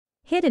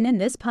Hidden in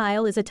this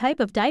pile is a type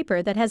of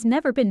diaper that has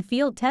never been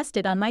field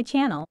tested on my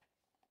channel.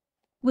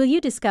 Will you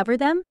discover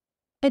them?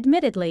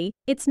 Admittedly,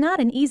 it's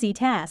not an easy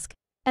task.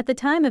 At the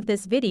time of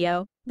this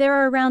video, there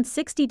are around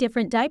 60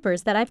 different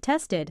diapers that I've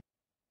tested.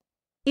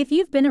 If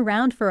you've been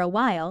around for a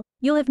while,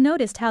 you'll have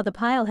noticed how the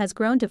pile has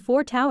grown to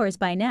 4 towers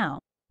by now,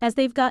 as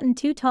they've gotten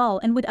too tall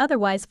and would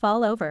otherwise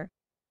fall over.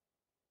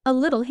 A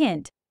little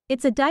hint,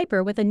 it's a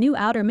diaper with a new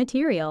outer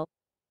material.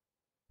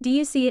 Do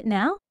you see it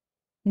now?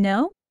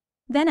 No?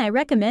 Then I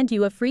recommend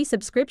you a free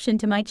subscription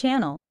to my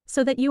channel,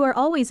 so that you are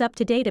always up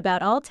to date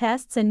about all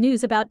tests and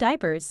news about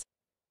diapers.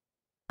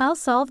 I'll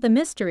solve the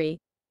mystery.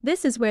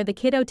 This is where the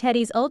Kiddo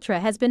Teddies Ultra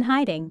has been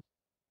hiding.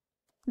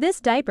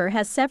 This diaper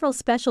has several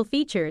special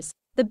features,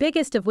 the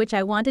biggest of which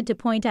I wanted to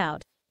point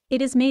out.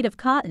 It is made of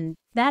cotton,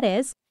 that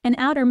is, an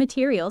outer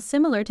material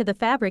similar to the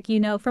fabric you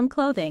know from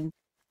clothing.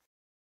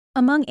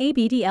 Among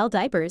ABDL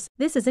diapers,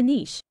 this is a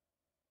niche.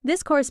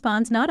 This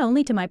corresponds not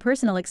only to my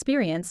personal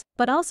experience,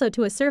 but also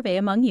to a survey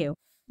among you.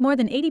 More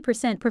than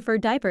 80% prefer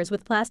diapers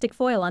with plastic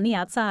foil on the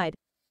outside.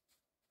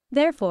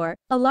 Therefore,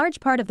 a large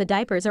part of the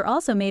diapers are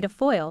also made of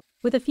foil,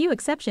 with a few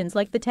exceptions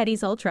like the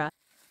Teddies Ultra.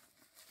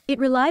 It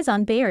relies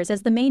on bears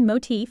as the main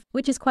motif,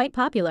 which is quite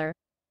popular.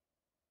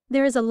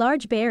 There is a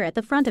large bear at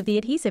the front of the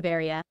adhesive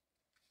area.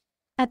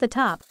 At the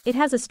top, it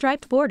has a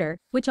striped border,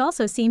 which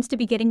also seems to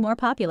be getting more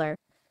popular.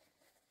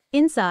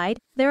 Inside,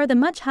 there are the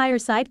much higher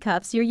side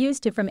cuffs you're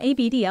used to from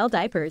ABDL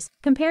diapers,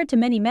 compared to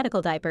many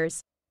medical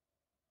diapers.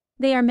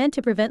 They are meant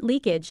to prevent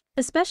leakage,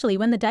 especially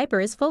when the diaper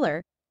is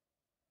fuller.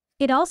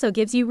 It also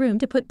gives you room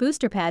to put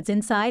booster pads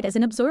inside as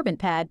an absorbent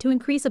pad to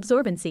increase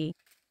absorbency.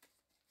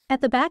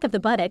 At the back of the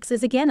buttocks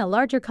is again a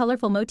larger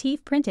colorful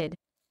motif printed.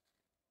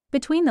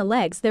 Between the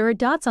legs there are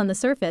dots on the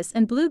surface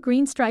and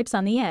blue-green stripes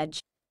on the edge.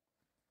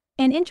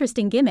 An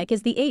interesting gimmick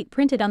is the 8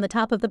 printed on the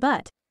top of the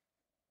butt.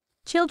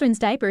 Children's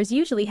diapers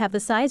usually have the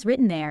size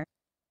written there.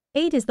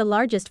 8 is the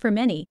largest for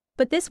many,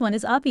 but this one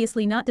is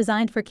obviously not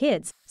designed for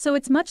kids, so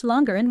it's much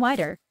longer and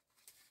wider.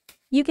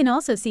 You can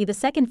also see the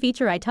second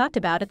feature I talked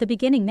about at the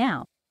beginning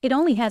now. It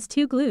only has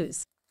 2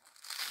 glues.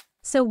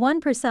 So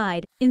 1 per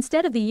side,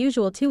 instead of the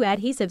usual 2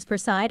 adhesives per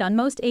side on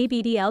most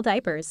ABDL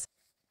diapers.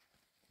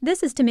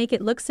 This is to make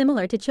it look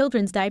similar to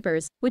children's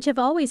diapers, which have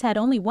always had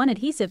only 1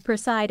 adhesive per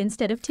side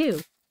instead of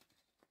 2.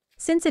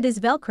 Since it is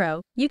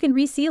Velcro, you can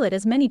reseal it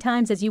as many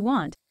times as you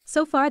want.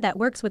 So far that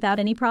works without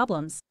any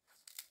problems.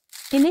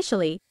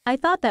 Initially, I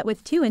thought that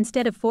with 2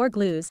 instead of 4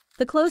 glues,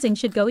 the closing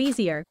should go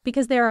easier,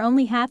 because there are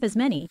only half as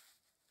many.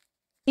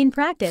 In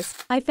practice,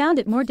 I found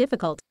it more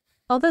difficult,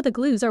 although the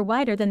glues are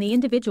wider than the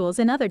individuals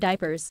in other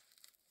diapers.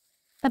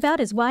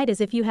 About as wide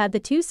as if you had the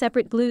 2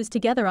 separate glues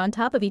together on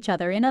top of each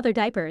other in other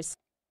diapers.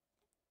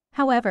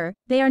 However,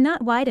 they are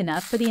not wide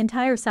enough for the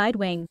entire side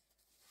wing.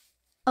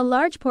 A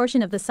large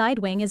portion of the side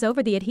wing is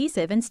over the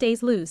adhesive and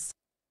stays loose.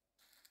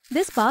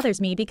 This bothers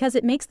me because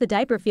it makes the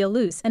diaper feel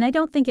loose and I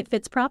don't think it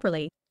fits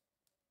properly.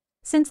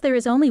 Since there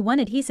is only 1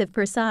 adhesive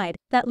per side,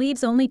 that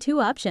leaves only 2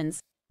 options.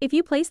 If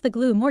you place the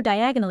glue more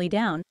diagonally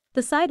down,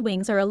 the side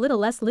wings are a little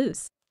less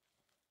loose.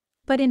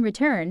 But in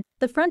return,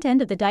 the front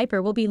end of the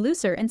diaper will be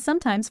looser and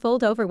sometimes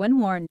fold over when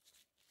worn.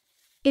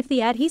 If the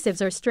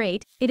adhesives are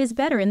straight, it is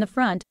better in the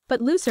front,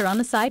 but looser on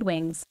the side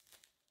wings.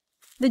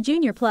 The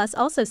Junior Plus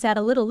also sat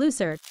a little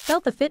looser,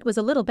 felt the fit was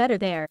a little better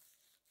there.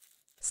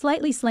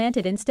 Slightly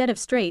slanted instead of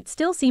straight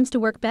still seems to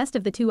work best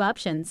of the 2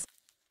 options.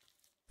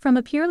 From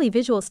a purely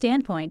visual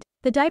standpoint,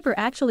 the diaper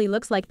actually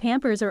looks like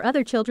Pampers or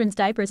other children's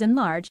diapers in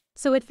large,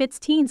 so it fits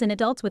teens and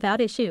adults without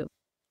issue.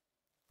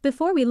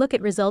 Before we look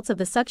at results of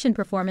the suction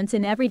performance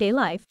in everyday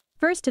life,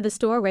 first to the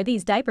store where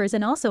these diapers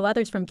and also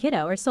others from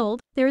Kiddo are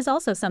sold, there is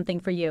also something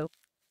for you.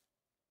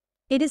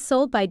 It is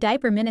sold by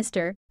Diaper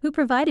Minister, who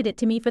provided it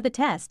to me for the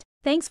test.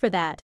 Thanks for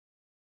that.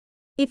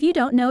 If you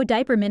don't know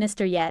Diaper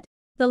Minister yet,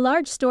 the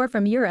large store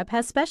from Europe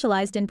has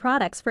specialized in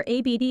products for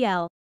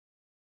ABDL.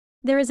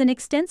 There is an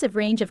extensive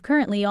range of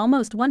currently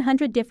almost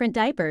 100 different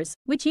diapers,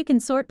 which you can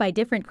sort by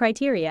different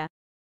criteria.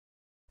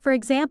 For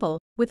example,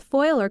 with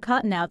foil or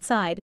cotton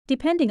outside,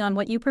 depending on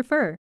what you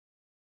prefer.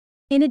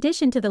 In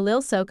addition to the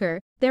Lil Soaker,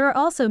 there are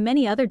also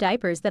many other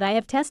diapers that I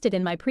have tested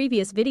in my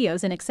previous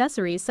videos and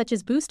accessories such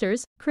as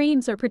boosters,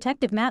 creams or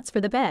protective mats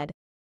for the bed.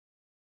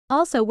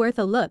 Also worth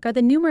a look are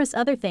the numerous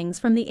other things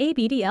from the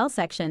ABDL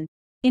section.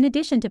 In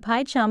addition to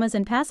pajamas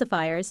and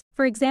pacifiers,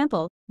 for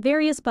example,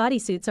 various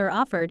bodysuits are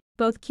offered,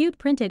 both cute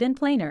printed and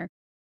plainer.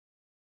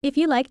 If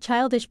you like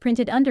childish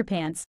printed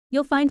underpants,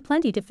 you'll find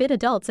plenty to fit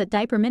adults at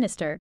Diaper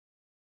Minister.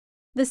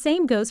 The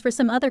same goes for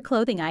some other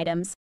clothing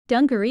items,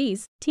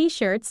 dungarees,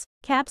 t-shirts,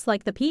 caps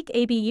like the Peak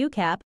ABU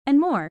cap, and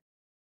more.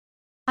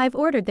 I've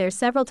ordered there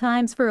several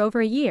times for over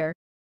a year.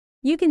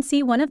 You can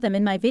see one of them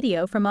in my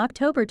video from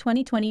October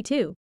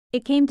 2022.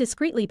 It came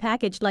discreetly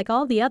packaged like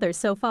all the others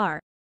so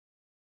far.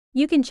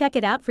 You can check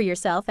it out for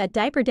yourself at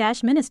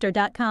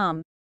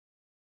diaper-minister.com.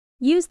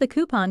 Use the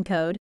coupon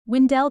code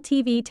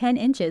WINDELLTV 10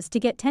 inches to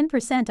get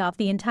 10% off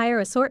the entire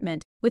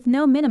assortment, with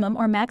no minimum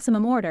or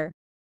maximum order.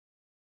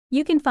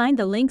 You can find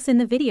the links in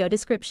the video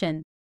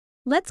description.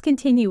 Let's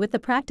continue with the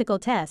practical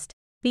test.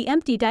 the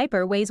empty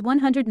diaper weighs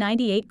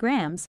 198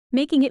 grams,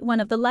 making it one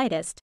of the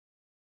lightest.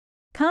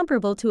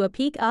 Comparable to a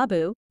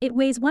peek-a-boo, it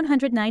weighs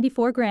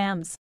 194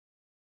 grams.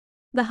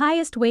 The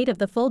highest weight of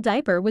the full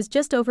diaper was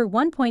just over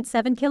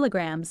 1.7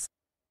 kilograms.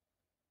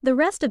 The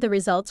rest of the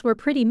results were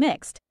pretty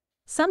mixed.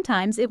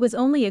 Sometimes it was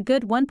only a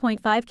good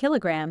 1.5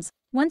 kilograms,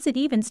 once it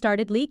even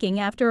started leaking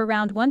after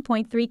around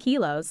 1.3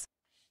 kilos.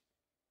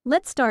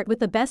 Let's start with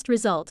the best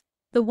result.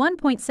 The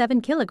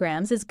 1.7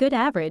 kilograms is good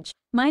average,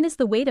 minus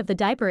the weight of the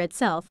diaper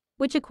itself,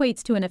 which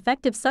equates to an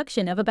effective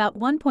suction of about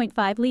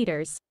 1.5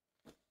 liters.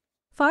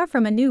 Far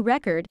from a new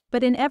record,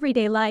 but in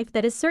everyday life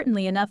that is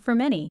certainly enough for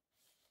many.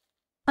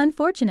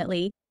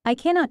 Unfortunately, I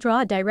cannot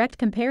draw a direct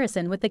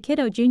comparison with the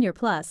Kiddo Junior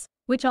Plus,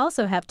 which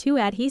also have 2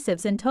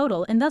 adhesives in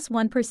total and thus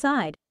 1 per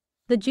side.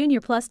 The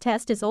Junior Plus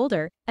test is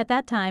older. At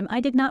that time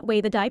I did not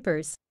weigh the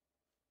diapers.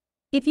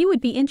 If you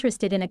would be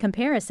interested in a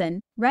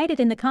comparison, write it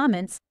in the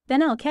comments,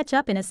 then I'll catch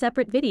up in a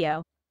separate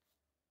video.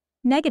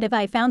 Negative: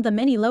 I found the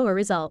many lower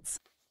results.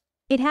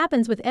 It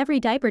happens with every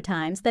diaper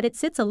times that it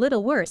sits a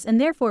little worse and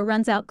therefore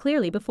runs out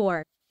clearly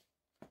before.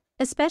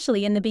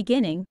 Especially in the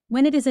beginning,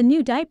 when it is a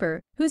new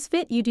diaper, whose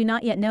fit you do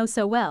not yet know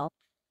so well.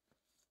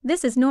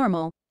 This is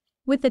normal.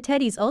 With the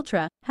Teddy's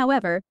Ultra,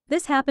 however,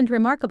 this happened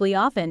remarkably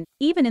often,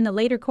 even in the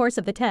later course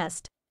of the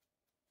test.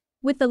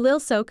 With the Lil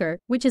Soaker,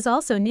 which is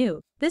also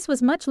new, this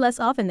was much less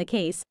often the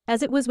case,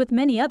 as it was with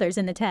many others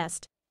in the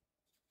test.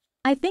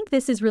 I think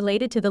this is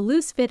related to the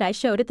loose fit I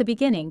showed at the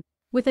beginning.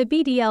 With a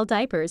BDL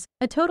diapers,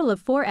 a total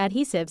of 4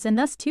 adhesives and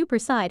thus 2 per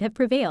side have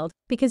prevailed,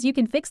 because you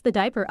can fix the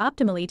diaper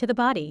optimally to the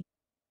body.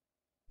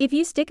 If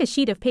you stick a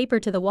sheet of paper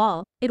to the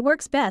wall, it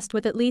works best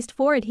with at least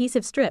 4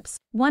 adhesive strips,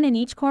 1 in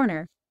each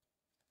corner.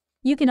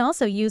 You can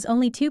also use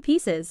only 2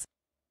 pieces.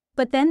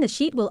 But then the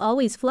sheet will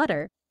always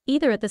flutter,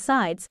 either at the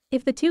sides,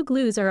 if the 2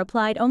 glues are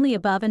applied only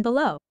above and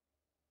below,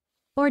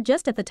 or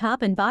just at the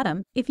top and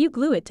bottom, if you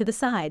glue it to the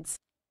sides.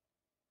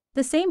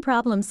 The same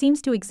problem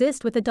seems to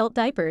exist with adult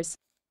diapers.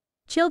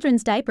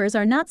 Children's diapers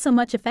are not so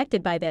much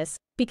affected by this,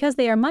 because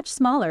they are much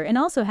smaller and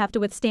also have to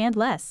withstand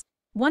less.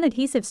 1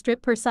 adhesive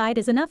strip per side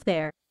is enough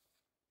there.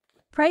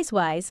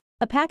 Price-wise,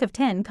 a pack of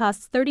 10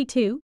 costs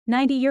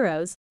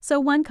 €32.90, so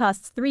one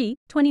costs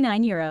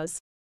 €3.29.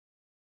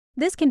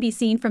 This can be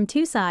seen from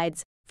 2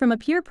 sides. From a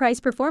pure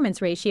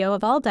price-performance ratio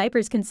of all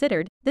diapers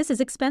considered, this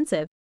is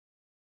expensive.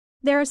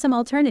 There are some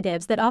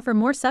alternatives that offer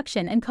more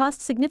suction and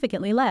cost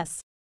significantly less.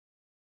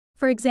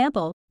 For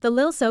example, the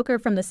Lil Soaker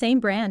from the same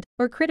brand,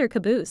 or Critter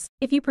Caboose,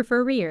 if you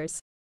prefer rears.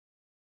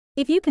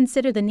 If you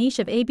consider the niche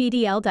of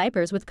ABDL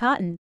diapers with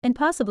cotton, and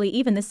possibly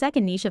even the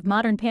second niche of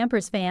modern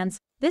Pampers fans,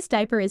 this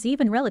diaper is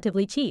even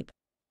relatively cheap.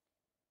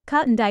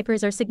 Cotton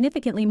diapers are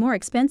significantly more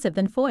expensive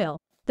than foil,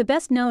 the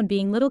best known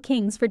being Little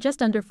Kings for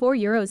just under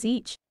 €4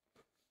 each.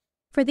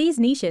 For these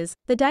niches,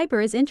 the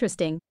diaper is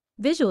interesting.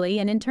 Visually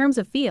and in terms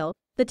of feel,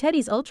 the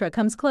Teddy's Ultra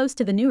comes close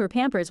to the newer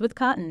Pampers with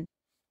cotton.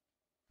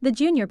 The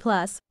Junior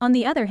Plus, on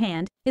the other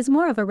hand, is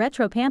more of a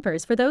retro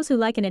Pampers for those who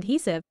like an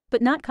adhesive,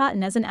 but not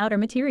cotton as an outer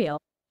material.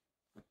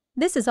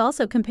 This is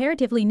also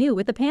comparatively new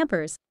with the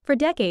Pampers. For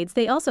decades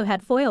they also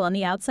had foil on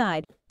the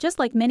outside, just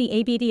like many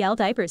ABDL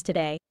diapers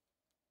today.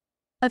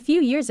 A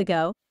few years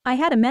ago, I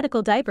had a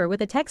medical diaper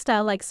with a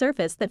textile-like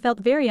surface that felt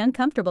very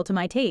uncomfortable to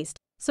my taste,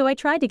 so I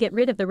tried to get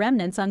rid of the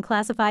remnants on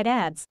classified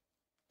ads.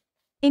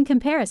 In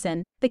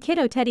comparison, the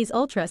Kiddo Teddy's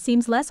Ultra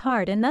seems less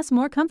hard and thus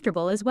more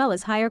comfortable as well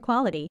as higher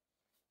quality.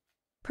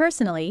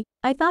 Personally,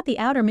 I thought the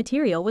outer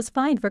material was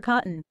fine for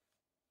cotton.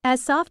 As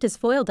soft as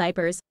foil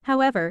diapers,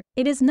 however,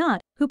 it is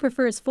not. Who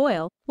prefers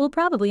foil will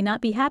probably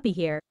not be happy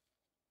here.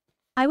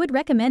 I would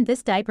recommend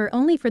this diaper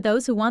only for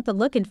those who want the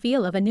look and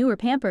feel of a newer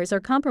Pampers or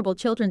comparable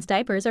children's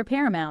diapers are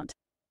paramount.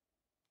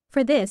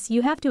 For this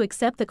you have to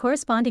accept the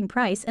corresponding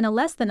price and a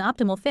less than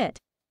optimal fit.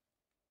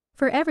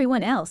 For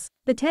everyone else,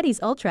 the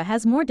Teddy's Ultra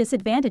has more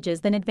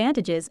disadvantages than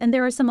advantages, and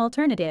there are some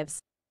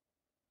alternatives.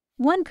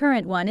 One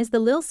current one is the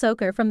Lil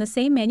Soaker from the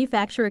same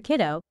manufacturer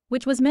Kiddo,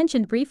 which was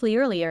mentioned briefly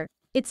earlier.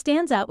 It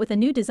stands out with a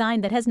new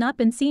design that has not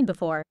been seen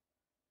before.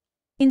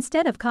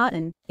 Instead of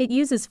cotton, it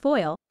uses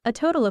foil, a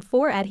total of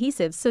 4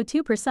 adhesives, so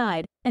 2 per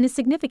side, and is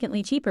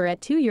significantly cheaper at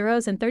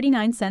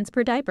 €2.39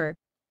 per diaper.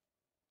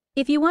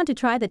 If you want to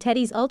try the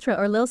Teddy's Ultra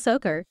or Lil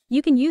Soaker,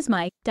 you can use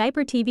my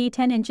Diaper TV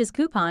 10 inches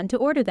coupon to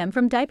order them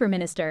from Diaper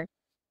Minister.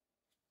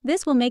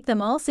 This will make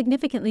them all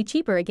significantly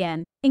cheaper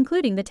again,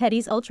 including the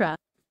Teddy's Ultra.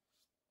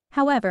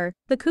 However,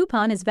 the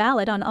coupon is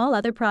valid on all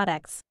other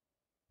products.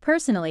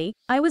 Personally,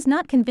 I was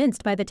not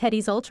convinced by the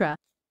Teddy's Ultra.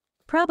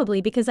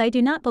 Probably because I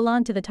do not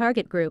belong to the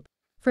target group.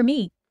 For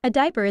me, a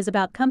diaper is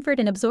about comfort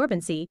and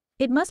absorbency.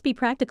 It must be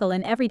practical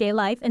in everyday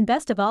life and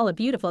best of all a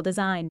beautiful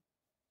design.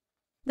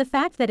 The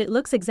fact that it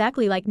looks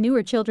exactly like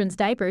newer children's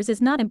diapers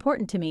is not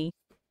important to me.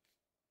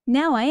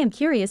 Now I am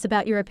curious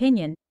about your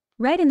opinion.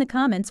 Write in the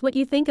comments what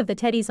you think of the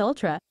Teddy's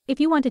Ultra, if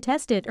you want to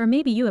test it or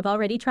maybe you have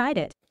already tried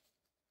it.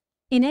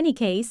 In any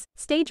case,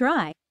 stay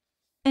dry.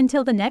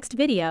 Until the next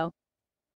video.